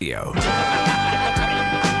For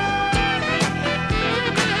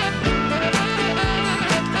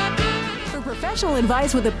professional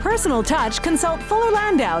advice with a personal touch, consult Fuller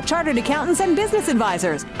Landau, Chartered Accountants and Business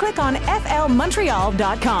Advisors. Click on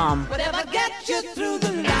flmontreal.com. Whatever gets you through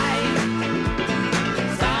the night.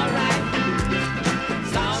 It's all right.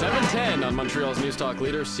 710 on Montreal's News Talk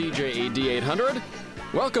leader, CJAD 800.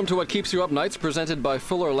 Welcome to What Keeps You Up Nights, presented by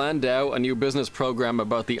Fuller Landau, a new business program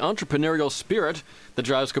about the entrepreneurial spirit that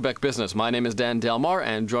drives Quebec business. My name is Dan Delmar,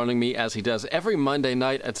 and joining me, as he does every Monday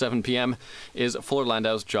night at 7 p.m., is Fuller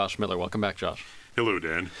Landau's Josh Miller. Welcome back, Josh. Hello,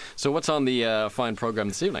 Dan. So what's on the fine program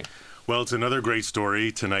this evening? Well, it's another great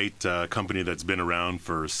story tonight. A company that's been around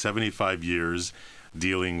for 75 years,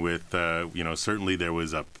 dealing with, certainly there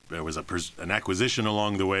was an acquisition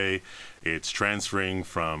along the way. It's transferring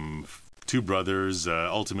from two brothers,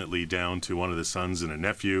 ultimately down to one of the sons and a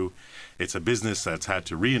nephew. It's a business that's had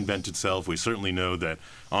to reinvent itself. We certainly know that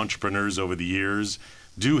entrepreneurs over the years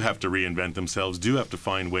do have to reinvent themselves, do have to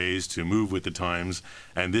find ways to move with the times,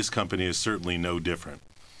 and this company is certainly no different.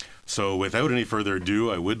 So without any further ado,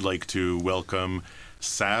 I would like to welcome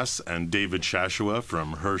Sass and David Shashua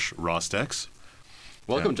from Hersh Rostex.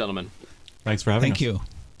 Welcome, gentlemen. Thanks for having us. Thank you.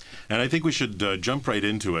 And I think we should jump right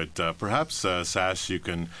into it. Perhaps, Sass, you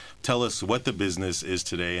can tell us what the business is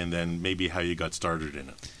today and then maybe how you got started in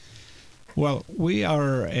it. Well, we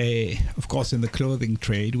are, of course, in the clothing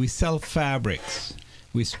trade. We sell fabrics.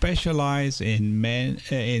 We specialize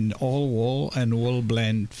in all wool and wool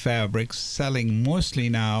blend fabrics, selling mostly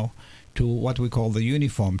now to what we call the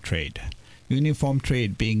uniform trade. Uniform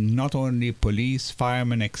trade being not only police,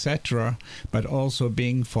 firemen, etc., but also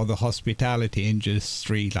being for the hospitality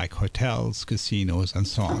industry like hotels, casinos, and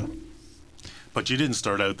so on. But you didn't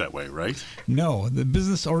start out that way, right? No, the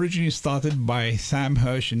business originally started by Sam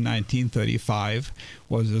Hersh in 1935,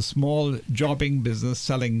 was a small jobbing business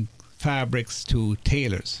selling fabrics to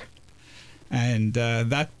tailors. And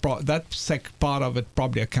that part of it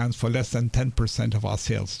probably accounts for less than 10% of our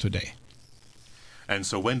sales today. And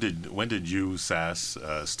so when did you, Sass,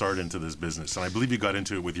 start into this business? And I believe you got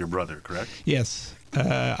into it with your brother, correct? Yes.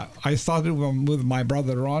 I started with my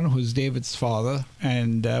brother Ron, who's David's father,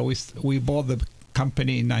 and we bought the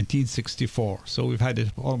company in 1964. So we've had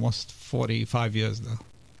it almost 45 years now.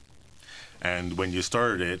 And when you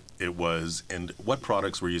started it was, and what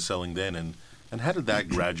products were you selling then, and how did that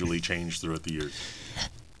gradually change throughout the years?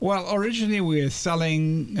 Well, originally we were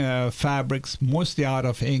selling fabrics mostly out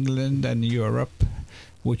of England and Europe,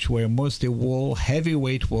 which were mostly wool,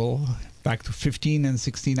 heavyweight wool, back to 15 and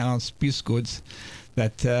 16 ounce piece goods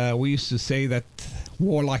that we used to say that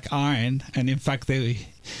wore like iron, and in fact they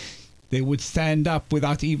would stand up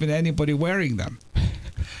without even anybody wearing them.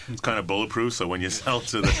 It's kind of bulletproof, so when you sell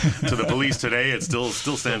to the police today, it still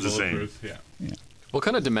stands the same. Yeah. What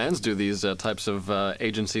kind of demands do these types of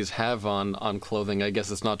agencies have on clothing? I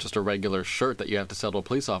guess it's not just a regular shirt that you have to sell to a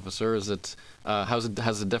police officer. Is it how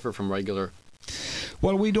does it differ from regular?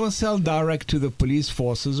 Well, we don't sell direct to the police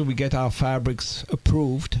forces. We get our fabrics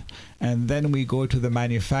approved, and then we go to the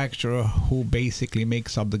manufacturer who basically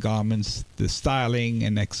makes up the garments, the styling,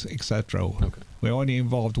 and etc. Okay. We're only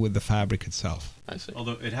involved with the fabric itself. I see.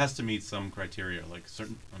 Although it has to meet some criteria, like a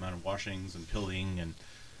certain amount of washings and pilling and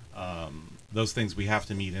those things we have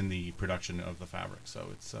to meet in the production of the fabric. So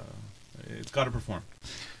it's got to perform.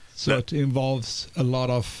 So it involves a lot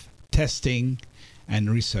of testing and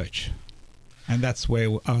research, and that's where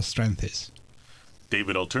our strength is.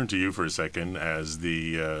 David, I'll turn to you for a second as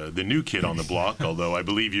the new kid on the block. Although I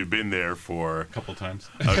believe you've been there for A couple times.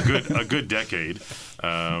 a good decade.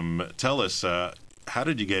 Tell us, how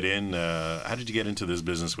did you get in? How did you get into this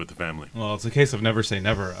business with the family? Well, it's a case of never say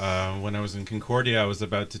never. When I was in Concordia, I was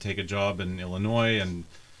about to take a job in Illinois, and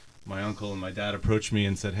my uncle and my dad approached me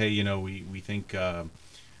and said, "Hey, we think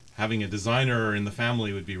having a designer in the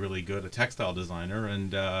family would be really good, a textile designer,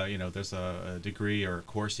 and there's a degree or a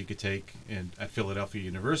course you could take at Philadelphia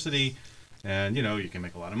University, and you can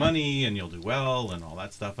make a lot of money and you'll do well and all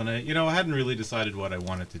that stuff." And I hadn't really decided what I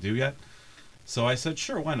wanted to do yet. So I said,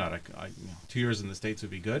 sure, why not? 2 years in the States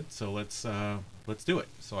would be good, so let's do it.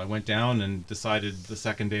 So I went down and decided the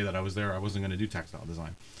second day that I was there I wasn't going to do textile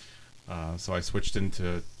design. So I switched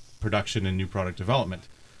into production and new product development,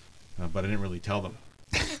 but I didn't really tell them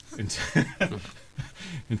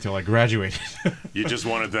until I graduated. You just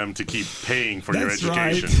wanted them to keep paying for That's your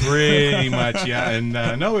education. right. Pretty much, yeah. And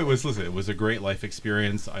no, it was a great life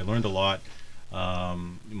experience. I learned a lot.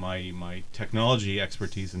 My technology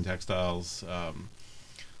expertise in textiles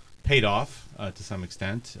paid off to some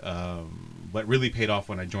extent, but really paid off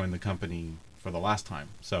when I joined the company for the last time.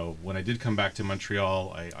 So when I did come back to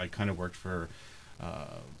Montreal, I kind of worked for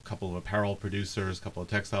a couple of apparel producers, a couple of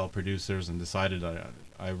textile producers, and decided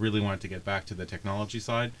I really wanted to get back to the technology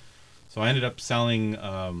side. So I ended up selling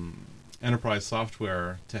enterprise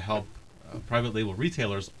software to help private label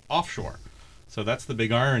retailers offshore. So that's the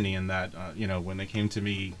big irony in that, when they came to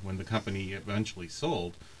me, when the company eventually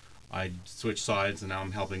sold, I switched sides, and now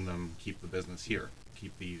I'm helping them keep the business here,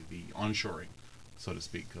 keep the onshoring, so to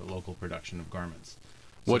speak, local production of garments.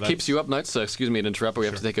 So what keeps you up nights? Excuse me to interrupt, but we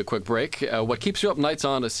have to take a quick break. What keeps you up nights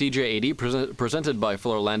on CJAD, presented by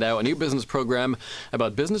Fuller Landau, a new business program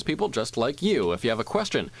about business people just like you. If you have a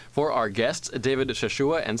question for our guests, David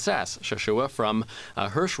Shashua and Sass Shashua from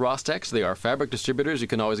Hersh Rostex, they are fabric distributors. You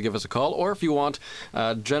can always give us a call, or if you want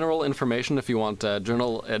general information, if you want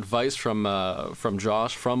general advice from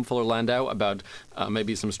Josh from Fuller Landau about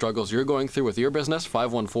maybe some struggles you're going through with your business,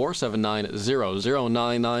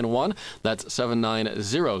 514-790-0991. That's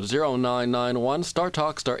 790-0991. Star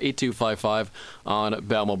Talk, star 8255 on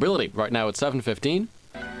Bell Mobility. Right now it's 7:15.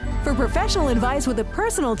 For professional advice with a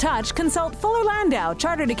personal touch, consult Fuller Landau,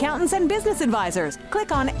 Chartered Accountants and Business Advisors.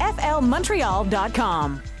 Click on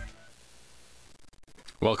flmontreal.com.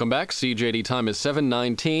 Welcome back. CJD time is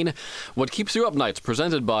 7:19. What keeps you up nights,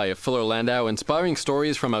 presented by Fuller Landau, inspiring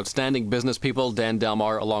stories from outstanding business people. Dan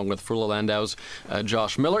Delmar, along with Fuller Landau's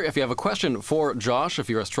Josh Miller. If you have a question for Josh, if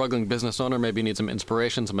you're a struggling business owner, maybe you need some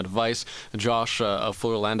inspiration, some advice, Josh of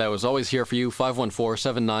Fuller Landau is always here for you.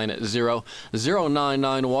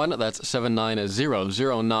 514-790-0991. That's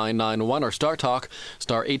 790-0991. Or Star Talk,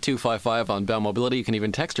 star 8255 on Bell Mobility. You can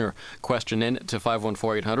even text your question in to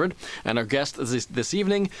 514-800. And our guest this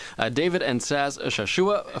evening, David and Sass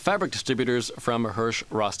Shashua, fabric distributors from Hersh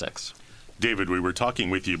Rostex. David, we were talking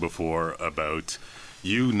with you before about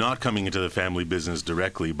you not coming into the family business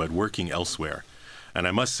directly, but working elsewhere. And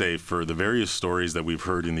I must say, for the various stories that we've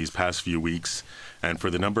heard in these past few weeks, and for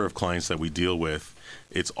the number of clients that we deal with,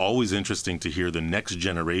 it's always interesting to hear the next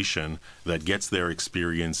generation that gets their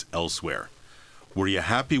experience elsewhere. Were you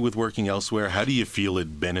happy with working elsewhere? How do you feel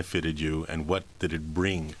it benefited you, and what did it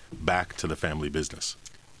bring back to the family business?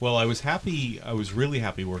 Well, I was happy. I was really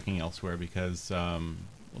happy working elsewhere because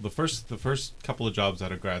the first couple of jobs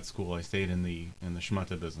out of grad school, I stayed in the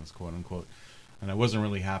schmutta business, quote unquote, and I wasn't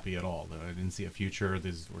really happy at all. I didn't see a future.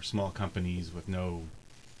 These were small companies with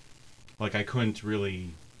I couldn't really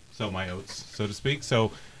sow my oats, so to speak.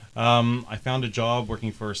 So I found a job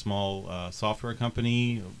working for a small software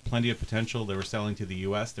company, plenty of potential. They were selling to the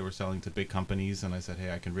U.S., they were selling to big companies, and I said,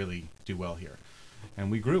 hey, I can really do well here. And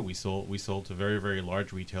we grew. We sold to very, very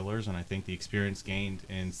large retailers, and I think the experience gained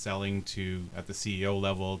in selling at the CEO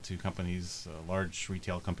level to companies, large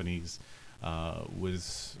retail companies,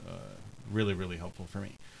 was really, really helpful for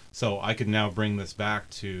me. So I could now bring this back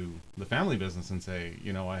to the family business and say,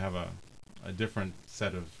 I have a different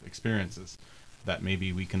set of experiences that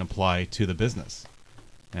maybe we can apply to the business.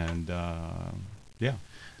 And yeah.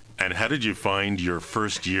 And how did you find your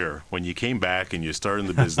first year when you came back and you started in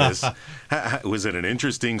the business? Was it an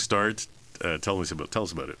interesting start? Tell us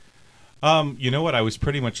about it. You know what? I was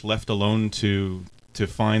pretty much left alone to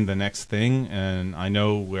find the next thing, and I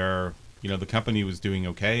know where the company was doing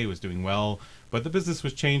okay, it was doing well, but the business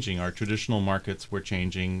was changing. Our traditional markets were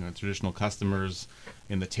changing. Our traditional customers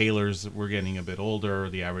in the tailors were getting a bit older.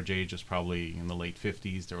 The average age is probably in the late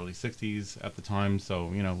 50s to early 60s at the time. So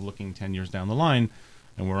looking 10 years down the line,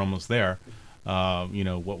 and we're almost there.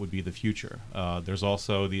 What would be the future? There's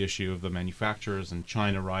also the issue of the manufacturers and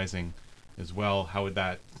China rising as well. How would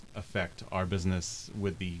that affect our business?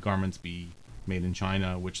 Would the garments be made in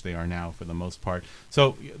China, which they are now for the most part?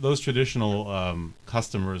 So those traditional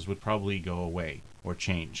customers would probably go away or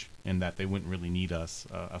change in that they wouldn't really need us,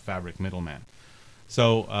 a fabric middleman.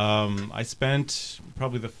 So I spent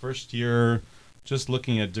probably the first year just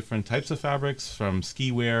looking at different types of fabrics, from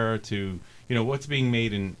ski wear to what's being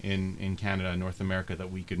made in Canada and North America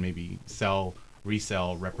that we could maybe sell,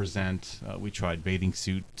 resell, represent. We tried bathing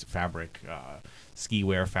suit fabric, ski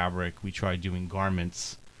wear fabric. We tried doing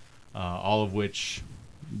garments, all of which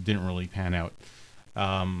didn't really pan out.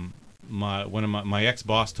 My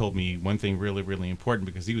ex-boss told me one thing really, really important,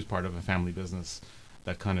 because he was part of a family business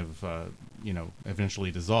that kind of eventually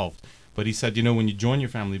dissolved. But he said, when you join your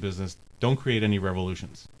family business, don't create any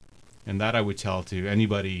revolutions. And that I would tell to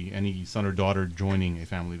anybody, any son or daughter joining a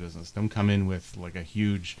family business. Don't come in with like a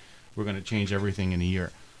huge, we're going to change everything in a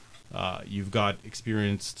year. You've got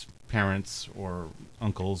experienced parents or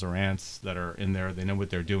uncles or aunts that are in there. They know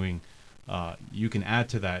what they're doing. You can add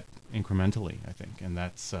to that incrementally, I think. And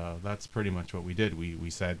that's pretty much what we did. We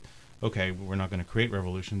said, okay, we're not going to create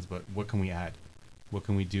revolutions, but what can we add? What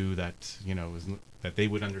can we do that, that they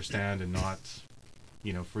would understand and not,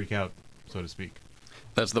 freak out, so to speak.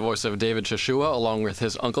 That's the voice of David Shashua along with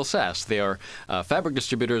his uncle Sass. They are fabric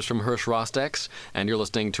distributors from Hersh Rostex, and you're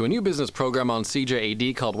listening to a new business program on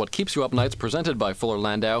CJAD called What Keeps You Up Nights, presented by Fuller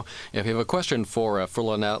Landau. If you have a question for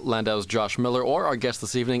Fuller Landau's Josh Miller or our guest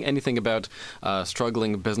this evening, anything about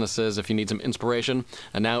struggling businesses, if you need some inspiration,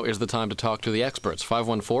 and now is the time to talk to the experts.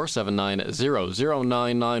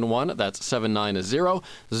 514-790-0991. That's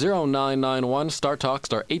 790-0991. Star Talk,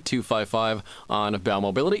 star 8255 on Bell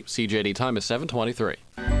Mobility. CJAD time is 7:23.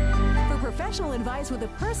 For professional advice with a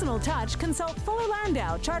personal touch, consult Fuller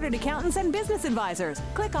Landau, Chartered Accountants and Business Advisors.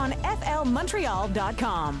 Click on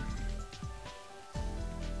flmontreal.com.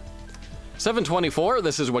 7:24.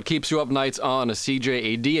 This is What Keeps You Up Nights on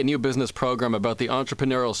CJAD, a new business program about the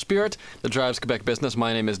entrepreneurial spirit that drives Quebec business.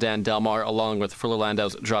 My name is Dan Delmar, along with Fuller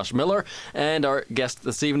Landau's Josh Miller, and our guest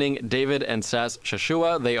this evening, David and Sass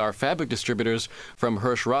Shashua. They are fabric distributors from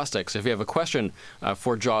Hersh Rostex. If you have a question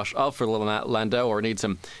for Josh of Fuller Landau or need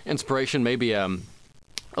some inspiration, maybe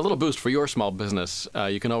a little boost for your small business,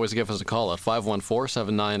 you can always give us a call at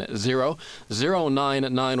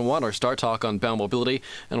 514-790-0991 or Star Talk on Bell Mobility.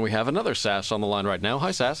 And we have another Sass on the line right now.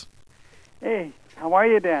 Hi, Sass. Hey, how are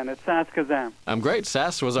you, Dan? It's Sass Kazam. I'm great.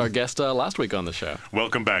 Sass was our guest last week on the show.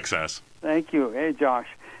 Welcome back, Sass. Thank you. Hey, Josh.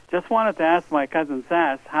 Just wanted to ask my cousin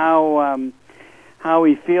Sass how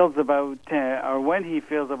he feels about, or when he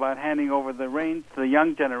feels about handing over the reins to the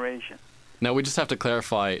young generation. Now, we just have to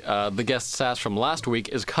clarify, the guest Sass from last week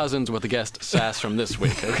is cousins with the guest Sass from this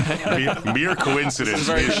week, okay? Mere coincidence,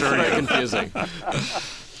 Very, we assure very you. confusing.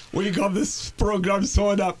 We got this program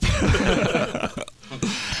sorted up.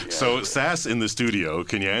 So, Sass in the studio,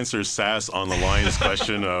 can you answer Sass on the line's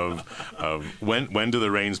question of when do the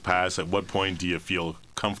reins pass? At what point do you feel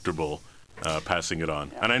comfortable passing it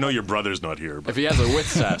on? And I know your brother's not here. But If he has it with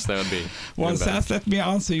Sass, that would be Well, even better. Sass, let me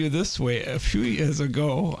answer you this way. A few years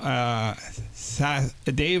ago,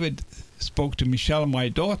 David spoke to Michelle, my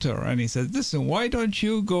daughter, and he said, listen, why don't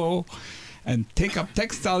you go and take up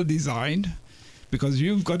textile design, because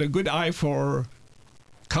you've got a good eye for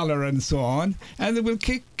color and so on, and it will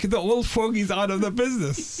kick the old fogies out of the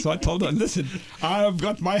business. So I told her, listen, I've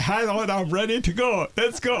got my hat on, I'm ready to go.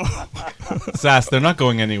 Let's go. Sass, they're not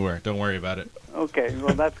going anywhere. Don't worry about it. Okay,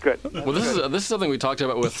 well, that's good. Well, this is something we talked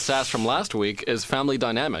about with Sass from last week, is family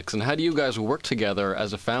dynamics. And how do you guys work together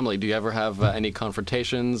as a family? Do you ever have any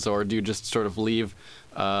confrontations, or do you just sort of leave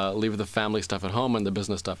the family stuff at home and the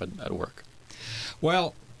business stuff at work?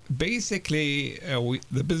 Well, basically,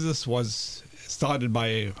 the business was started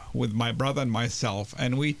with my brother and myself,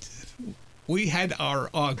 and we had our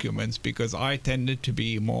arguments because I tended to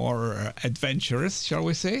be more adventurous, shall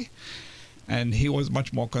we say, and he was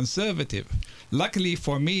much more conservative. Luckily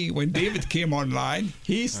for me, when David came online,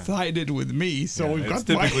 he sided with me, so we've It's got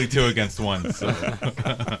typically 2 against 1. So.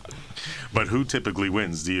 But who typically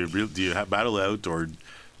wins? Do you battle out, or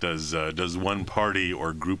does one party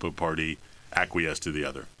or group of party acquiesce to the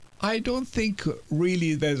other? I don't think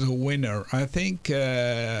really there's a winner. I think we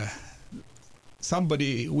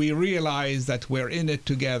realize that we're in it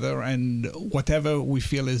together, and whatever we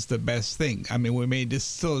feel is the best thing. I mean, we may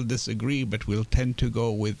still disagree, but we'll tend to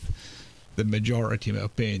go with the majority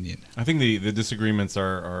opinion. I think the disagreements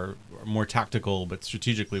are more tactical, but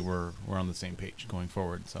strategically we're on the same page going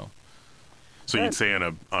forward. So you'd say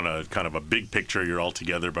on a kind of a big picture you're all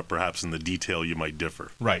together, but perhaps in the detail you might differ.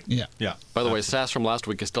 Right. Yeah. Yeah. By the way, Sass from last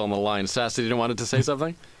week is still on the line. Sass, did you wanted to say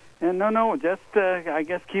something? No, just, I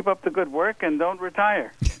guess, keep up the good work and don't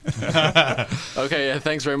retire. Okay,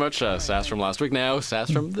 thanks very much, Sass from last week. Now, Sass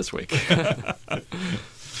from this week.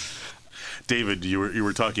 David, you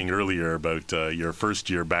were talking earlier about your first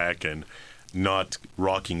year back and not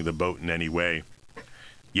rocking the boat in any way.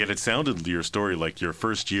 Yet it sounded your story like your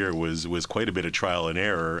first year was quite a bit of trial and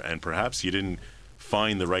error, and perhaps you didn't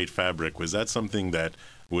find the right fabric. Was that something that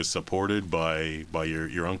was supported by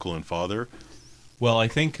your uncle and father? Well, I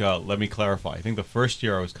think, let me clarify. I think the first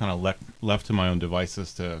year I was kind of left to my own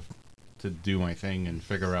devices to do my thing and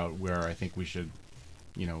figure out where I think we should,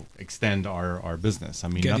 extend our business. I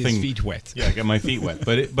mean, Get nothing. his feet wet. Yeah, get my feet wet.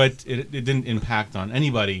 But it didn't impact on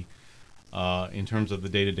anybody in terms of the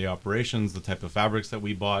day-to-day operations, the type of fabrics that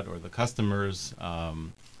we bought, or the customers.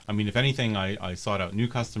 I mean, if anything, I sought out new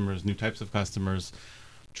customers, new types of customers,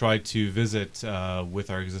 tried to visit with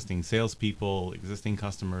our existing salespeople, existing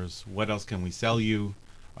customers. What else can we sell you?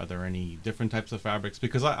 Are there any different types of fabrics?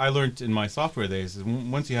 Because I learned in my software days,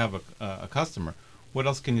 once you have a customer, what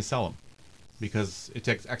else can you sell them? Because it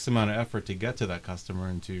takes X amount of effort to get to that customer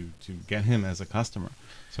and to get him as a customer.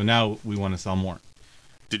 So now we want to sell more.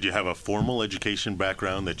 Did you have a formal education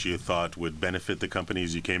background that you thought would benefit the company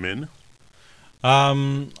as you came in?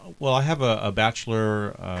 Well, I have a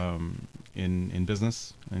bachelor in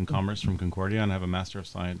business and commerce from Concordia, and I have a Master of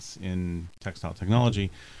Science in textile technology.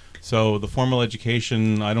 So the formal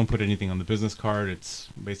education, I don't put anything on the business card. It's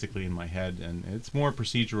basically in my head, and it's more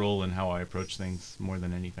procedural in how I approach things more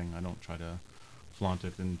than anything. I don't try to flaunt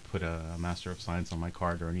it and put a Master of Science on my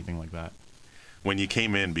card or anything like that. When you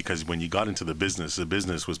came in, because when you got into the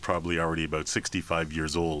business was probably already about 65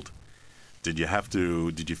 years old. Did you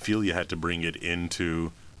feel you had to bring it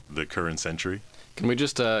into the current century? Can we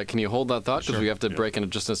just, can you hold that thought? Because we have to break in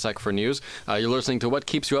just a sec for news. You're listening to What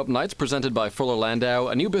Keeps You Up Nights, presented by Fuller Landau,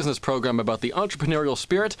 a new business program about the entrepreneurial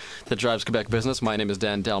spirit that drives Quebec business. My name is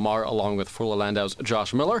Dan Delmar, along with Fuller Landau's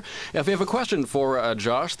Josh Miller. If you have a question for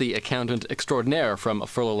Josh, the accountant extraordinaire from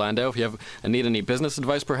Fuller Landau, if you need any business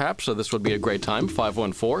advice, perhaps, so this would be a great time.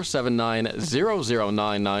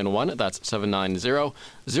 514-790-0991. That's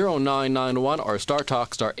 790-0991, or Star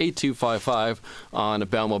Talk, star 8255 on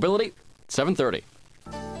Bell Mobility. 7:30.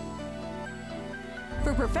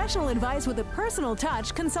 For professional advice with a personal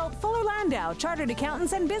touch, consult Fuller Landau, Chartered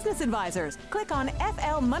Accountants and Business Advisors. Click on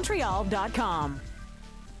flmontreal.com.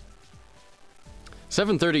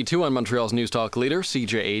 7:32 on Montreal's News Talk leader,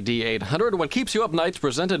 CJAD 800. What Keeps You Up Nights,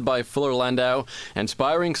 presented by Fuller Landau.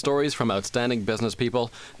 Inspiring stories from outstanding business people.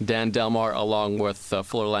 Dan Delmar, along with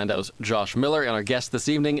Fuller Landau's Josh Miller. And our guests this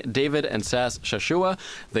evening, David and Sas Shashua.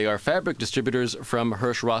 They are fabric distributors from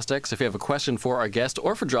Hersh Rostex. If you have a question for our guest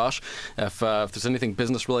or for Josh, if there's anything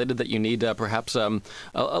business related that you need, perhaps a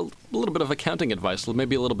little bit of accounting advice,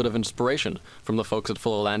 maybe a little bit of inspiration from the folks at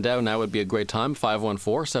Fuller Landau, now would be a great time.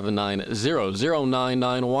 514-790-0991,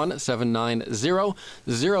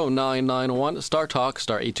 790-0991, Star Talk,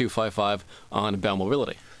 star 8255 on Bell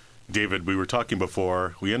Mobility. David, we were talking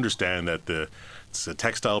before. We understand that it's a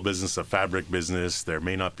textile business, a fabric business. There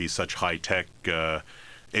may not be such high-tech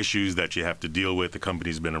issues that you have to deal with. The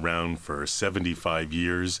company's been around for 75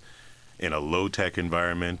 years in a low-tech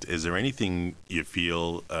environment. Is there anything you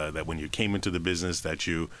feel that when you came into the business that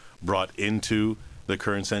you brought into the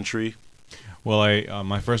current century? Well,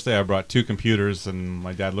 my first day I brought 2 computers, and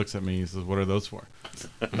my dad looks at me and says, "What are those for?"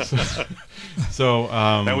 So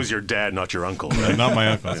that was your dad, not your uncle, right? Not my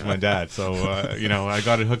uncle, it's my dad. So I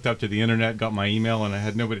got it hooked up to the internet, got my email, and I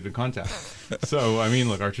had nobody to contact. So I mean,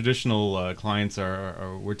 look, our traditional clients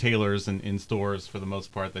we're tailors in stores for the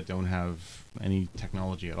most part that don't have any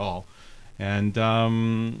technology at all, and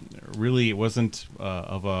really it wasn't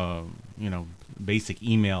of a basic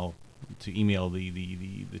email to email the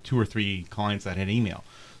 2 or 3 clients that had email.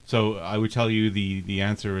 So I would tell you the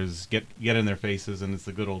answer is get in their faces, and it's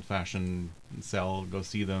the good old fashioned sell. Go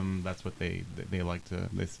see them. That's what they like to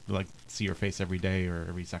see your face every day or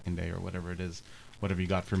every second day or whatever it is, whatever you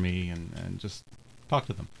got for me, and just talk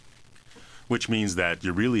to them. Which means that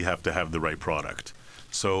you really have to have the right product.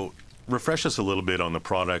 So refresh us a little bit on the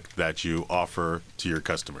product that you offer to your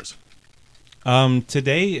customers.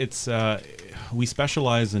 Today, it's we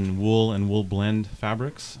specialize in wool and wool blend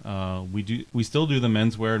fabrics. We still do the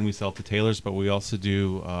menswear and we sell to tailors, but we also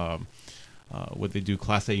do what they do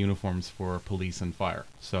Class A uniforms for police and fire.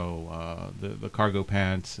 So the cargo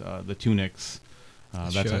pants, the tunics,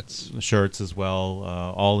 the shirts as well,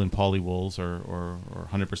 all in poly wools or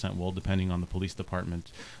 100% wool, depending on the police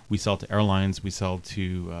department. We sell to airlines. We sell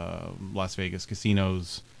to Las Vegas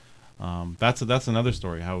casinos. That's another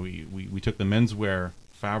story, how we took the menswear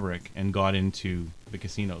fabric and got into the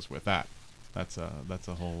casinos with that. That's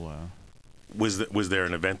a whole... Was there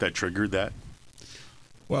an event that triggered that?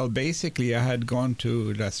 Well, basically, I had gone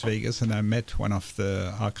to Las Vegas and I met one of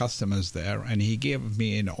our customers there, and he gave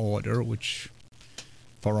me an order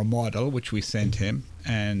for a model, which we sent him.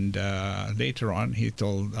 And later on, he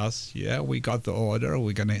told us, yeah, we got the order.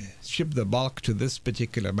 We're going to ship the bulk to this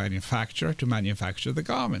particular manufacturer to manufacture the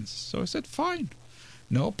garments. So I said, fine,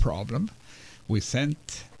 no problem. We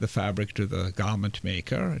sent the fabric to the garment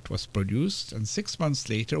maker. It was produced. And 6 months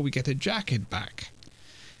later, we get a jacket back.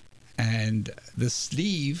 And the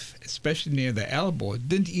sleeve, especially near the elbow,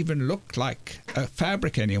 didn't even look like a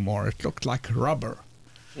fabric anymore. It looked like rubber.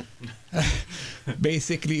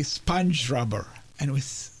 Basically sponge rubber. And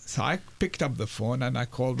so I picked up the phone and I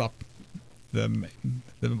called up the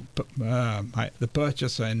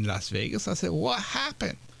purchaser in Las Vegas. I said, what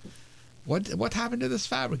happened? What happened to this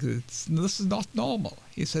fabric? This is not normal.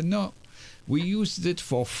 He said, no, we used it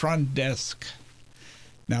for front desk.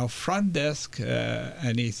 Now, front desk,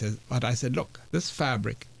 and he said, but I said, look, this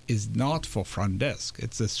fabric is not for front desk.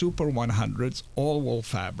 It's a Super 100s all wool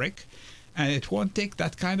fabric, and it won't take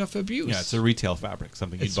that kind of abuse. Yeah, it's a retail fabric,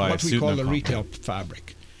 something you'd buy a suit. It's what we call a retail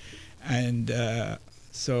fabric. And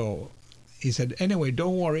so he said, anyway,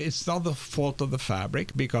 don't worry, it's not the fault of the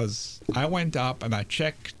fabric, because I went up and I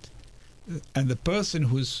checked, and the person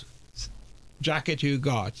whose jacket you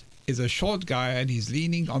got is a short guy, and he's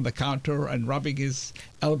leaning on the counter and rubbing his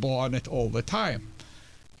elbow on it all the time.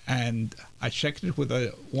 And I checked it with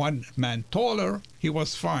a one man taller, he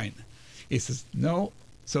was fine. He says, no,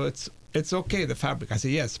 so it's okay, the fabric. I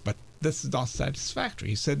said, yes, but this is not satisfactory.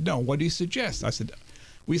 He said, no, what do you suggest? I said,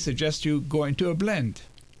 we suggest you go into a blend,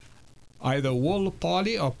 either wool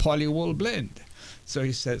poly or poly wool blend. So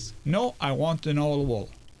he says, no, I want an all wool.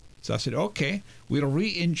 So I said, okay, we'll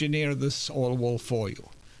re-engineer this all wool for you.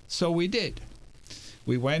 So we did.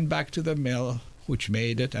 We went back to the mill which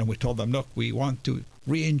made it, and we told them, look, we want to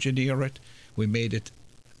re-engineer it. We made it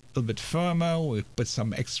a little bit firmer. We put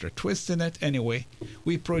some extra twist in it. Anyway,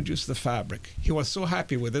 we produced the fabric. He was so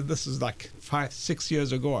happy with it. This is like 5-6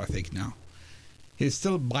 years ago, I think now. He's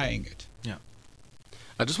still buying it. Yeah.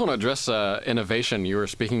 I just want to address innovation. You were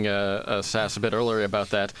speaking, Sass, a bit earlier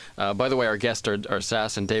about that. By the way, our guests are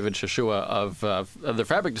Sass and David Shashua of the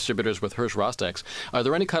fabric distributors with Hersh Rostex. Are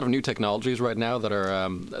there any kind of new technologies right now that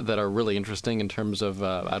are really interesting in terms of,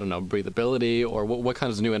 I don't know, breathability, or what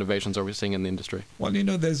kinds of new innovations are we seeing in the industry? Well,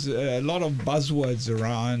 there's a lot of buzzwords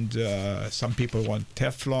around. Some people want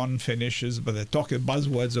Teflon finishes, but they're talking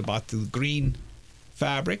buzzwords about the green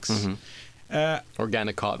fabrics. Mm-hmm.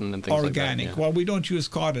 Organic cotton and things like that. Organic. Yeah. Well, we don't use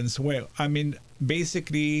cotton. So,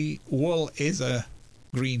 basically, wool is a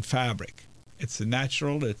green fabric. It's a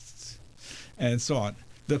natural, and so on.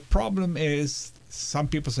 The problem is, some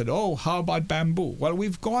people said, oh, how about bamboo? Well,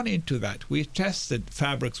 we've gone into that. We've tested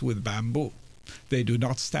fabrics with bamboo. They do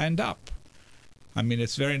not stand up.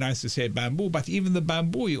 It's very nice to say bamboo, but even the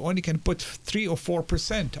bamboo, you only can put 3 or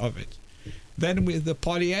 4% of it. Then with the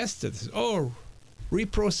polyester,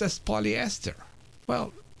 reprocessed polyester.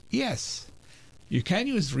 Well, yes, you can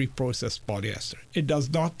use reprocessed polyester. It does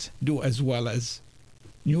not do as well as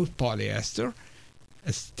new polyester,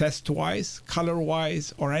 as test-wise,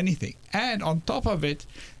 color-wise, or anything. And on top of it,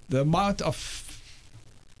 the amount of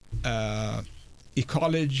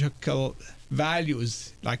ecological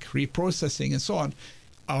values, like reprocessing and so on,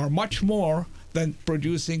 are much more than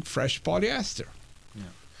producing fresh polyester.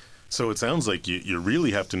 So it sounds like you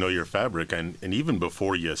really have to know your fabric, and even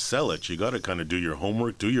before you sell it, you got to kind of do your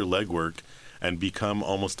homework, do your legwork, and become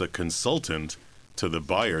almost a consultant to the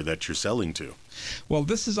buyer that you're selling to. Well,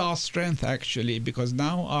 this is our strength, actually, because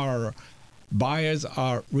now our buyers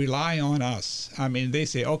are relying on us. They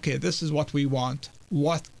say, okay, this is what we want.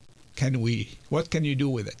 What can you do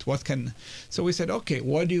with it? So we said, okay,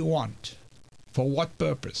 what do you want? For what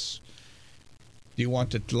purpose? Do you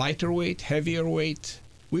want it lighter weight, heavier weight?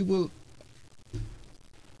 We will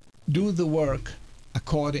do the work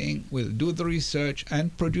we'll do the research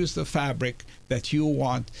and produce the fabric that you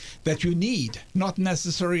want, that you need, not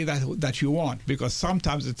necessarily that you want, because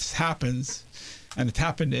sometimes it happens, and it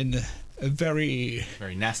happened in a very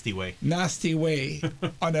nasty way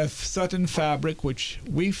on a certain fabric which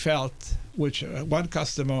one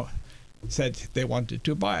customer said they wanted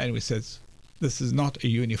to buy, and we said, this is not a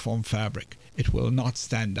uniform fabric. It will not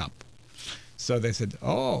stand up. So they said,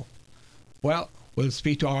 oh, well, we'll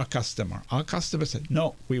speak to our customer. Our customer said,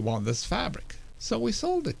 no, we want this fabric. So we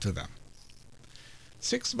sold it to them.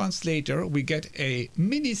 6 months later, we get a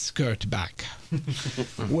mini skirt back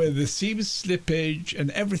with the seam slippage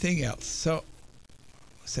and everything else. So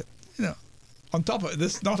I said, on top of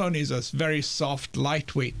this, not only is this very soft,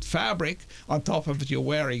 lightweight fabric, on top of it, you're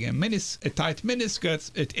wearing a tight mini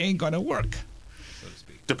skirt, it ain't going to work.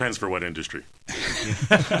 Depends for what industry.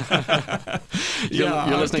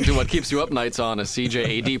 You're listening to What Keeps You Up Nights on a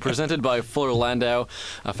CJAD, presented by Fuller Landau,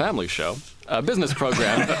 a family show, a business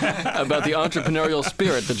program about the entrepreneurial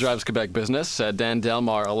spirit that drives Quebec business. Dan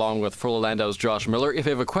Delmar, along with Fuller Landau's Josh Miller. If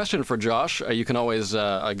you have a question for Josh, you can always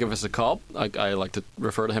give us a call. I like to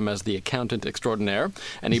refer to him as the accountant extraordinaire.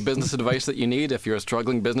 Any business advice that you need, if you're a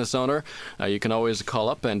struggling business owner, you can always call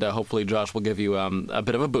up, and hopefully Josh will give you a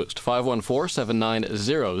bit of a boost.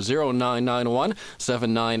 514-790-0991,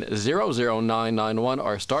 790-0991,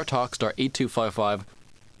 or star 8255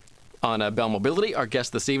 on Bell Mobility. Our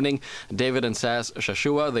guests this evening, David and Sass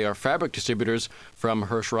Shashua. They are fabric distributors from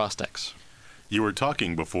Hersh Rostex. You were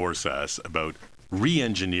talking before, Sass, about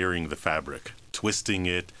re-engineering the fabric, twisting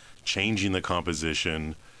it, changing the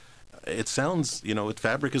composition. It sounds,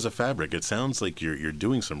 fabric is a fabric. It sounds like you're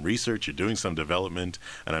doing some research, you're doing some development,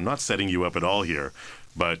 and I'm not setting you up at all here,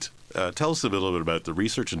 but tell us a little bit about the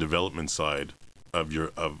research and development side of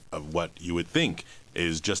what you would think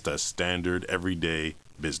is just a standard everyday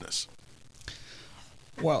business.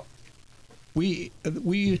 Well, we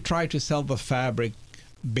try to sell the fabric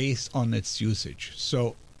based on its usage.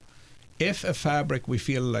 So if a fabric we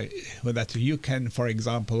feel like that you can, for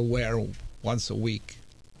example, wear once a week,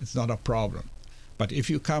 it's not a problem. But if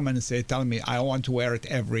you come and say, tell me, I want to wear it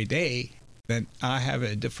every day, then I have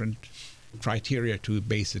a different criteria to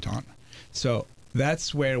base it on. So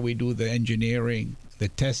that's where we do the engineering, the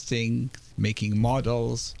testing, making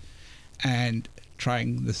models, and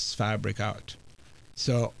trying this fabric out.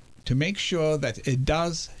 So to make sure that it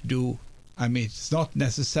does do, I mean, it's not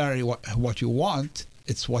necessarily what you want,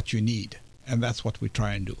 it's what you need. And that's what we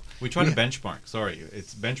try and do. We try to benchmark. Sorry,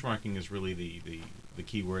 it's benchmarking is really the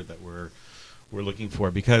key word that we're looking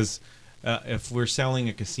for, because if we're selling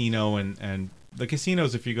a casino and the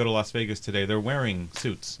casinos, if you go to Las Vegas today, they're wearing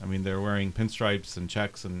suits. I mean, they're wearing pinstripes and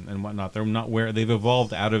checks and whatnot. They're not they've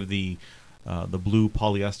evolved out of the blue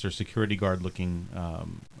polyester security guard looking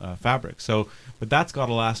fabric. So, but that's got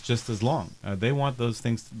to last just as long. They want those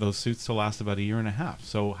suits to last about a year and a half.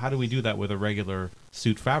 So how do we do that with a regular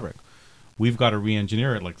suit fabric? We've got to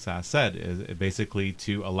re-engineer it, like Sass said, is basically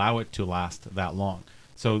to allow it to last that long.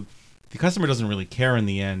 So the customer doesn't really care in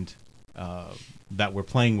the end that we're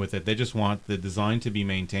playing with it. They just want the design to be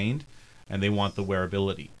maintained, and they want the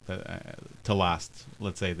wearability to last,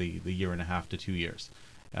 let's say, the year and a half to 2 years.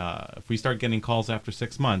 If we start getting calls after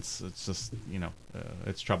 6 months, it's just,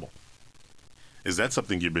 it's trouble. Is that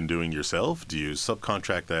something you've been doing yourself? Do you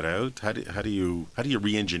subcontract that out? How do you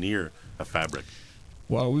re-engineer a fabric?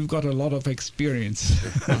 Well, we've got a lot of experience.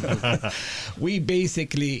 We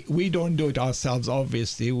don't do it ourselves,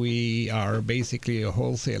 obviously. We are basically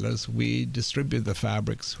wholesalers. We distribute the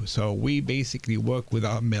fabrics. So we basically work with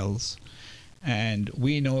our mills, and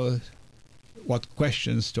we know what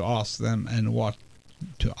questions to ask them and what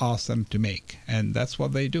to ask them to make. And that's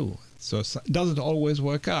what they do. So it doesn't always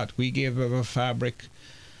work out. We gave them a fabric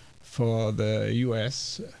for the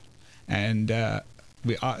U.S., and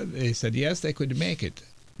they said yes, they could make it.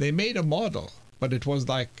 They made a model, but it was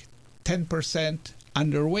like 10%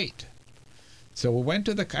 underweight. So we went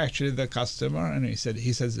to the customer, and he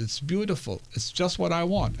says it's beautiful. It's just what I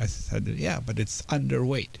want. I said, yeah, but it's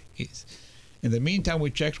underweight. In the meantime, we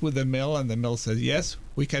checked with the mill, and the mill said, yes,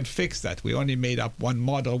 we can fix that. We only made up one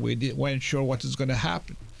model. We weren't sure what is going to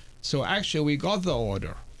happen. So actually, we got the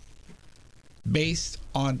order based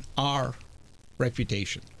on our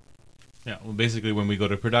reputation. Yeah, well, basically, when we go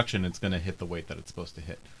to production, it's going to hit the weight that it's supposed to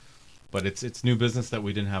hit. But it's new business that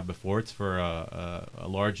we didn't have before. It's for a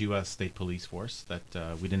large U.S. state police force that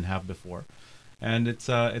we didn't have before, and it's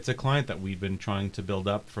a client that we've been trying to build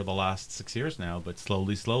up for the last 6 years now. But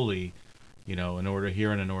slowly, an order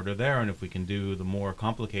here and an order there, and if we can do the more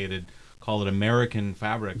complicated, call it American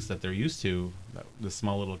fabrics that they're used to, that this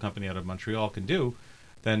small little company out of Montreal can do,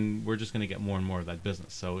 then we're just going to get more and more of that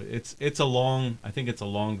business. So it's a long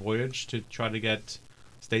voyage to try to get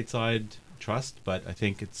stateside trust, but I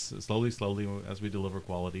think it's slowly as we deliver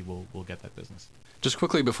quality, we'll get that business. Just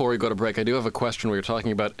quickly before we go to break, I do have a question where you're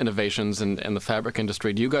talking about innovations and the fabric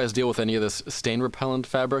industry. Do you guys deal with any of this stain repellent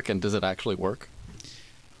fabric, and does it actually work?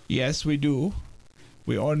 Yes, we do.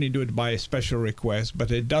 We only do it by a special request,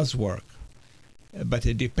 but it does work. But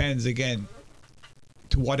it depends, again,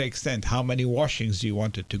 to what extent, how many washings do you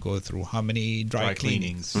want it to go through, how many dry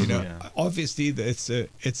cleanings. Obviously it's a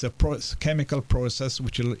chemical process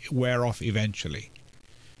which will wear off eventually.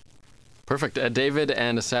 Perfect. David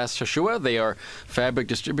and Sass Shashua, they are fabric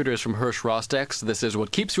distributors from Hersh Rostex. This is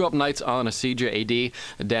What Keeps You Up Nights on CJAD.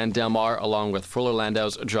 Dan Delmar, along with Fuller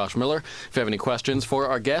Landau's Josh Miller. If you have any questions for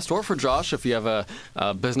our guest or for Josh, if you have a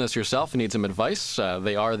business yourself and need some advice,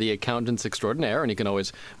 they are the accountants extraordinaire, and you can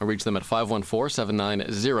always reach them at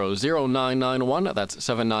 514-790-0991. That's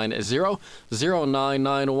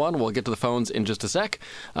 790-0991. We'll get to the phones in just a sec.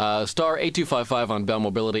 Star 8255 on Bell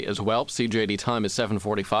Mobility as well. CJAD time is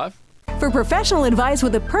 7:45. For professional advice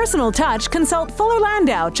with a personal touch, consult Fuller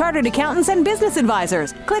Landau, Chartered Accountants and Business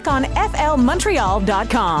Advisors. Click on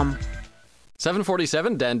flmontreal.com.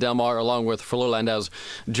 7:47, Dan Delmar along with Fuller Landau's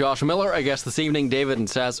Josh Miller. I guess this evening, David and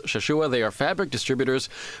Sass Shashua, they are fabric distributors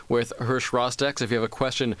with Hersh Rostex. If you have a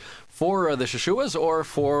question for the Shashuas or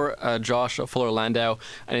for Josh Fuller Landau,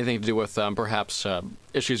 anything to do with perhaps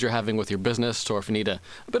issues you're having with your business, or if you need a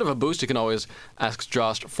bit of a boost, you can always ask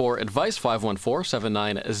Josh for advice,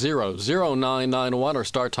 514-790-0991, or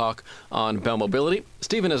Star Talk on Bell Mobility.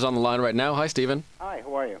 Stephen is on the line right now. Hi, Stephen. Hi,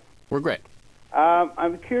 how are you? We're great.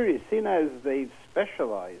 I'm curious, seeing as they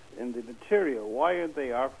specialize in the material, why aren't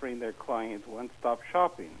they offering their clients one-stop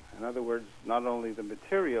shopping? In other words, not only the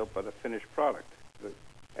material, but a finished product.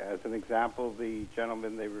 As an example, the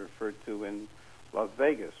gentleman they referred to in Las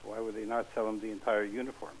Vegas, why would they not sell them the entire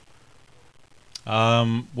uniform?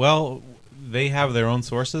 Well, they have their own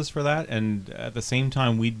sources for that, and at the same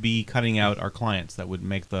time, we'd be cutting out our clients that would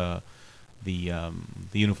make the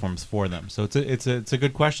uniforms for them. So it's a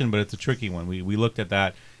good question, but it's a tricky one. We looked at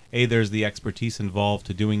that. There's the expertise involved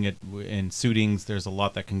to doing it in suitings. There's a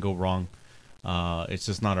lot that can go wrong. It's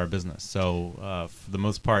just not our business. So for the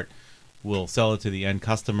most part, we'll sell it to the end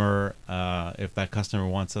customer. If that customer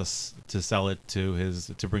wants us to sell it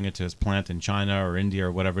to bring it to his plant in China or India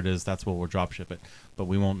or whatever it is, that's where we'll drop ship it. But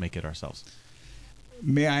we won't make it ourselves.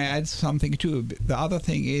 May I add something too? The other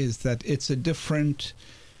thing is that it's a different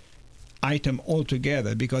item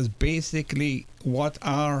altogether, because basically what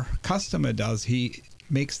our customer does, he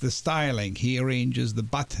makes the styling, he arranges the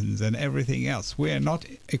buttons and everything else. We are not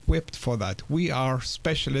equipped for that. We are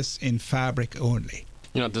specialists in fabric only.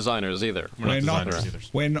 You're not designers either. We're not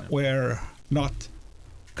designers either. We're not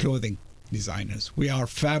clothing designers. We are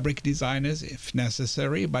fabric designers if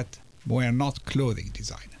necessary, but we're not clothing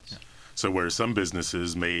designers. Yeah. So where some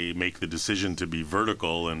businesses may make the decision to be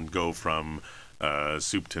vertical and go from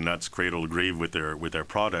soup to nuts, cradle to grave with their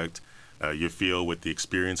product, you feel with the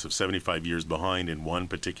experience of 75 years behind in one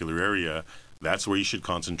particular area, that's where you should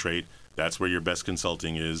concentrate. That's where your best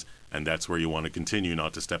consulting is, and that's where you want to continue,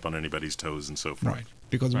 not to step on anybody's toes and so forth. Right,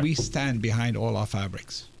 because we stand behind all our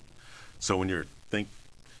fabrics. So when you're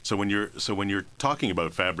talking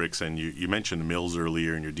about fabrics, and you mentioned mills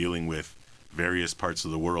earlier, and you're dealing with various parts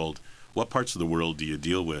of the world, what parts of the world do you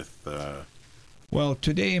deal with? Well,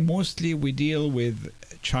 today mostly we deal with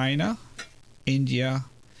China, India.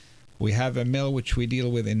 We have a mill which we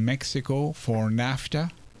deal with in Mexico for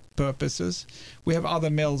NAFTA purposes. We have other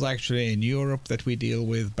mills actually in Europe that we deal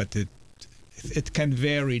with, but it can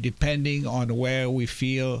vary depending on where we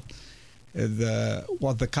feel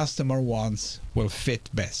what the customer wants will fit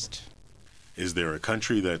best. Is there a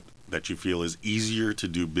country that you feel is easier to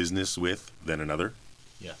do business with than another?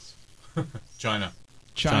 Yes. China.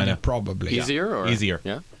 China probably. Easier or easier?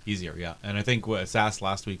 Yeah. Easier, yeah. And I think what Sass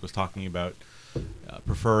last week was talking about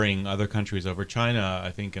preferring other countries over China.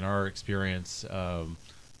 I think in our experience,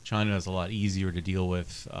 China is a lot easier to deal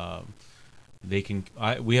with.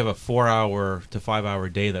 We have a 4-hour to 5-hour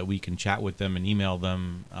day that we can chat with them and email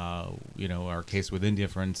them. Our case with India,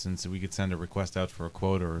 for instance, we could send a request out for a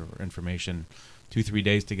quote or information 2-3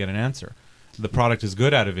 days to get an answer. The product is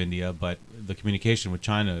good out of India, but the communication with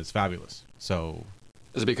China is fabulous. So,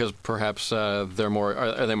 is it because perhaps are they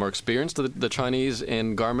more experienced, the Chinese,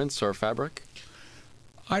 in garments or fabric?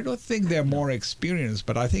 I don't think they're more experienced,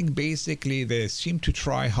 but I think basically they seem to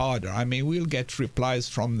try harder. I mean, we'll get replies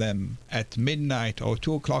from them at midnight or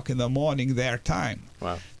 2 o'clock in the morning their time.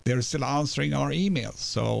 Wow. They're still answering our emails.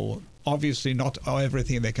 So obviously not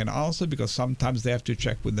everything they can answer, because sometimes they have to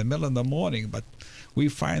check with the mill in the morning, but we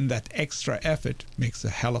find that extra effort makes a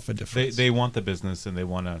hell of a difference. They want the business, and they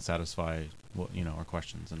want to satisfy our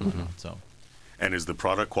questions and whatnot. So, and is the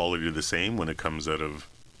product quality the same when it comes out of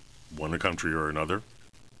one country or another?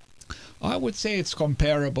 I would say it's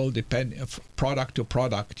comparable, product to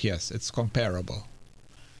product. Yes, it's comparable.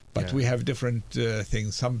 But we have different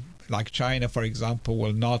things. Some, like China, for example,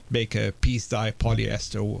 will not make a piece dye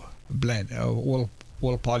polyester blend,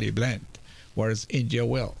 wool poly blend, whereas India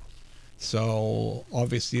will. So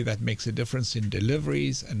obviously that makes a difference in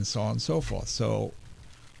deliveries and so on and so forth. So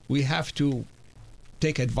we have to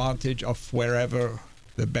take advantage of wherever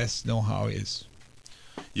the best know-how is.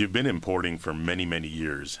 You've been importing for many, many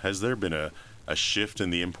years. Has there been a shift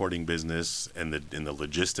in the importing business and in the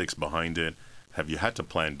logistics behind it? Have you had to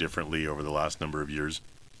plan differently over the last number of years?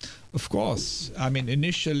 Of course. I mean,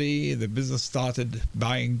 initially the business started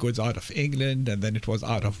buying goods out of England, and then it was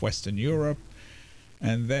out of Western Europe,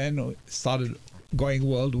 and then started going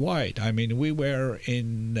worldwide. I mean, we were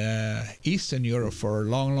in Eastern Europe for a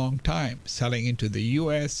long, long time, selling into the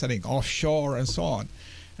US, selling offshore and so on.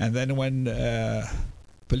 And then when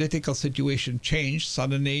political situation changed,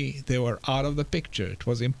 suddenly they were out of the picture. It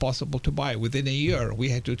was impossible to buy. Within a year, we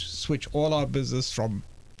had to switch all our business from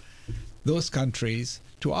those countries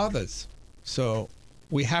to others. So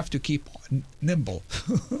we have to keep nimble.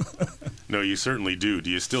 No, you certainly do. Do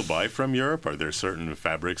you still buy from Europe? Are there certain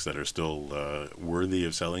fabrics that are still worthy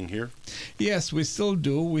of selling here? Yes, we still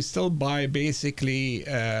do. We still buy basically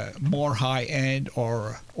more high-end,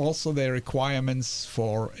 or also the requirements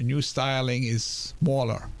for new styling is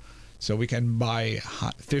smaller. So we can buy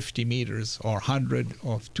 50 meters or 100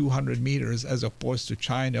 or 200 meters, as opposed to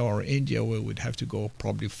China or India, where we'd have to go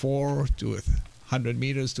probably 4 to 100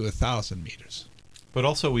 meters to 1,000 meters. But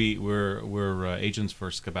also we're agents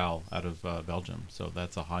for Scabal out of Belgium, so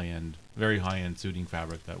that's a very high-end suiting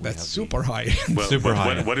fabric that we have. That's super high. Well, Super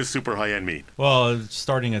high-end. What does super high-end mean? Well, it's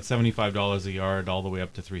starting at $75 a yard, all the way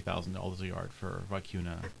up to $3,000 a yard for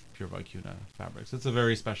pure vicuna fabrics. It's a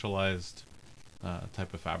very specialized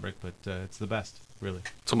type of fabric, but it's the best, really.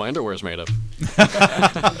 That's what my underwear is made of.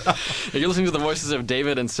 You're listening to the voices of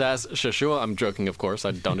David and Sass Shashua. I'm joking, of course. I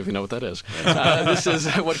don't even know what that is. This is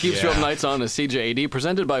What Keeps You Up Nights on CJAD,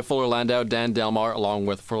 presented by Fuller Landau, Dan Delmar, along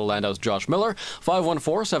with Fuller Landau's Josh Miller.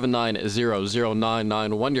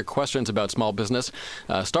 514-790-0991. Your questions about small business.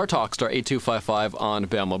 Star Talk, star 8255 on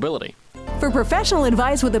Bell Mobility. For professional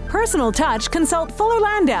advice with a personal touch, consult Fuller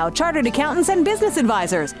Landau, Chartered Accountants and Business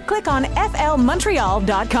Advisors. Click on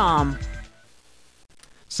flmontreal.com.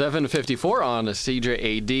 7:54 on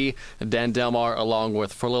CJAD. Dan Delmar along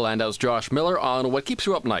with Fuller Landau's Josh Miller on What Keeps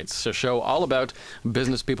You Up Nights, a show all about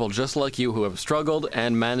business people just like you who have struggled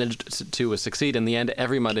and managed to succeed in the end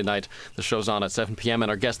every Monday night. The show's on at 7 p.m. And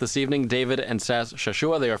our guests this evening, David and Sass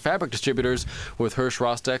Shashua. They are fabric distributors with Hersh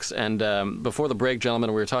Rostex. And before the break,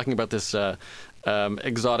 gentlemen, we were talking about this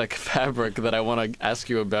exotic fabric that I want to ask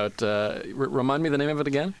you about. Remind me the name of it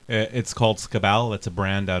again? It's called Scabal. It's a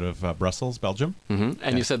brand out of Brussels, Belgium. Mm-hmm.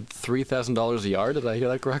 And you said $3,000 a yard. Did I hear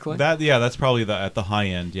that correctly? That's probably at the high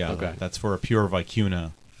end. Yeah, Okay. That's for a pure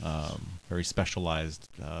vicuna, very specialized,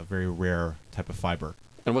 very rare type of fiber.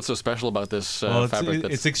 And what's so special about this Well, fabric?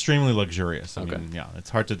 it's extremely luxurious. I Okay. mean, yeah, it's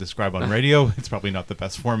hard to describe on radio. It's probably not the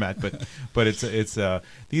best format, but it's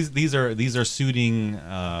these are suiting.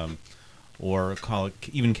 Or call it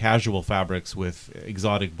even casual fabrics with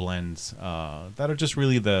exotic blends that are just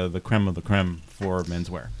really the creme of the creme for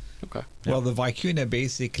menswear. Okay. Well, the vicuna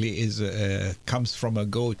basically comes from a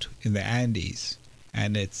goat in the Andes,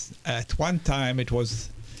 and it's at one time it was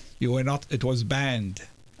banned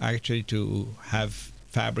actually to have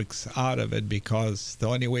fabrics out of it because the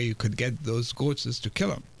only way you could get those goats is to kill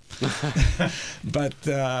them.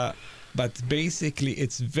 But basically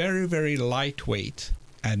it's very, very lightweight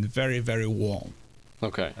and very, very warm.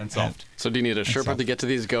 Okay. And soft. So do you need a Sherpa to get to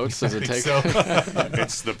these goats? Does it take?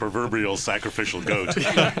 It's the proverbial sacrificial goat.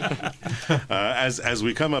 As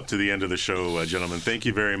we come up to the end of the show, gentlemen, thank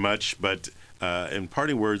you very much. But in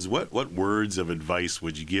parting words, what words of advice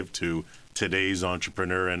would you give to today's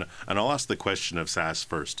entrepreneur? And I'll ask the question of Sass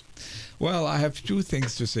first. Well, I have two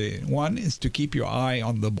things to say. One is to keep your eye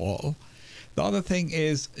on the ball. The other thing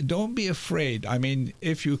is don't be afraid. I mean,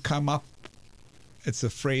 if you come up, it's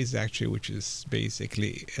a phrase actually which is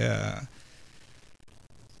basically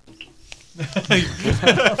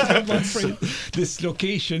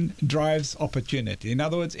dislocation drives opportunity. In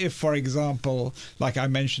other words, if, for example, like I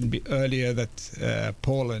mentioned earlier, that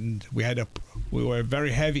Poland, we were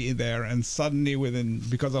very heavy there, and suddenly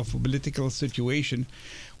because of a political situation,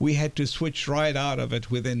 we had to switch right out of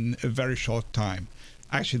it within a very short time.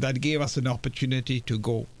 Actually, that gave us an opportunity to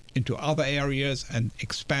go into other areas and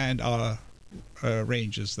expand our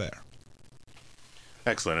ranges there.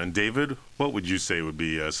 Excellent. And David, what would you say would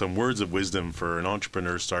be some words of wisdom for an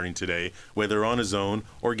entrepreneur starting today, whether on his own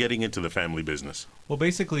or getting into the family business? Well,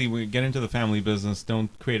 basically, we get into the family business. Don't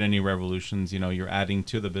create any revolutions. You're adding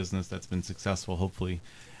to the business that's been successful, hopefully.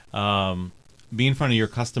 Be in front of your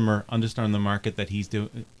customer, understand the market that he's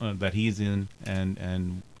in,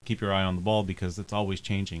 and keep your eye on the ball because it's always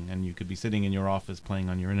changing. And you could be sitting in your office playing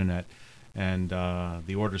on your internet, and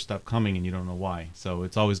the orders stop coming and you don't know why. So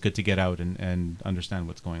it's always good to get out and understand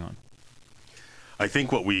what's going on. I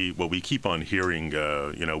think what we keep on hearing,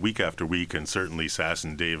 week after week, and certainly Sass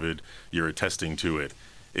and David, you're attesting to it,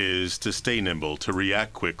 is to stay nimble, to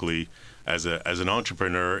react quickly. As an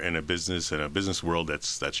entrepreneur in a business world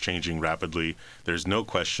that's changing rapidly, there's no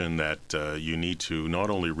question that you need to not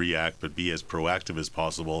only react but be as proactive as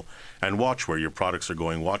possible and watch where your products are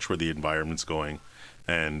going, watch where the environment's going.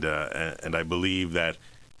 And I believe that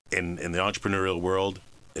in the entrepreneurial world,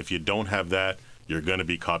 if you don't have that, you're going to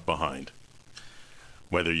be caught behind,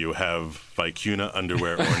 whether you have vicuna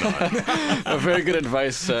underwear or not. Very good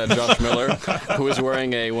advice, Josh Miller, who is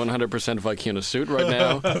wearing a 100% vicuna suit right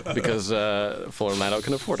now because Fuller Landau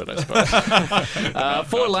can afford it, I suppose.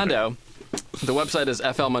 Fuller Landau. The website is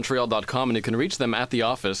flmontreal.com, and you can reach them at the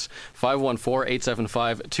office,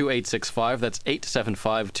 514-875-2865. That's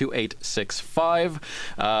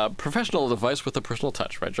 875-2865. Professional advice with a personal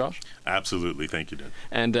touch, right, Josh? Absolutely. Thank you, Dan.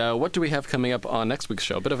 And what do we have coming up on next week's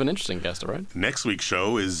show? A bit of an interesting guest, right? Next week's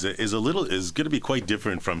show is going to be quite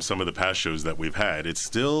different from some of the past shows that we've had.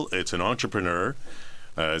 It's an entrepreneur.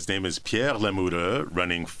 His name is Pierre Lamoura,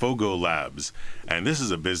 running Fogo Labs. And this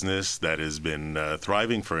is a business that has been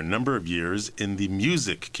thriving for a number of years in the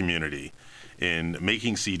music community in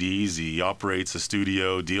making CDs. He operates a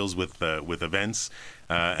studio, deals with events,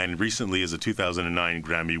 and recently is a 2009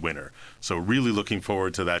 Grammy winner. So really looking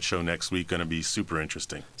forward to that show next week. Going to be super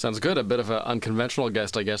interesting. Sounds good. A bit of an unconventional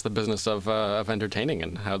guest, I guess, the business of entertaining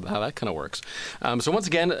and how that kind of works. So once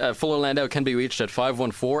again, Fuller Landau can be reached at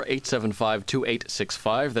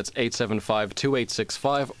 514-875-2865. That's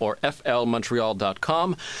 875-2865 or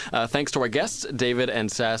flmontreal.com. Thanks to our guests, David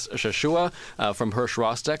and Sass Shashua from Hersh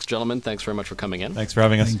Rostex. Gentlemen, thanks very much for coming in. Thanks for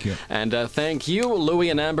having us. Thank you. And thank you, Louis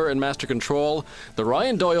and Amber in Master Control. The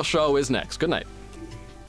Ryan Doyle Show is next. Good night.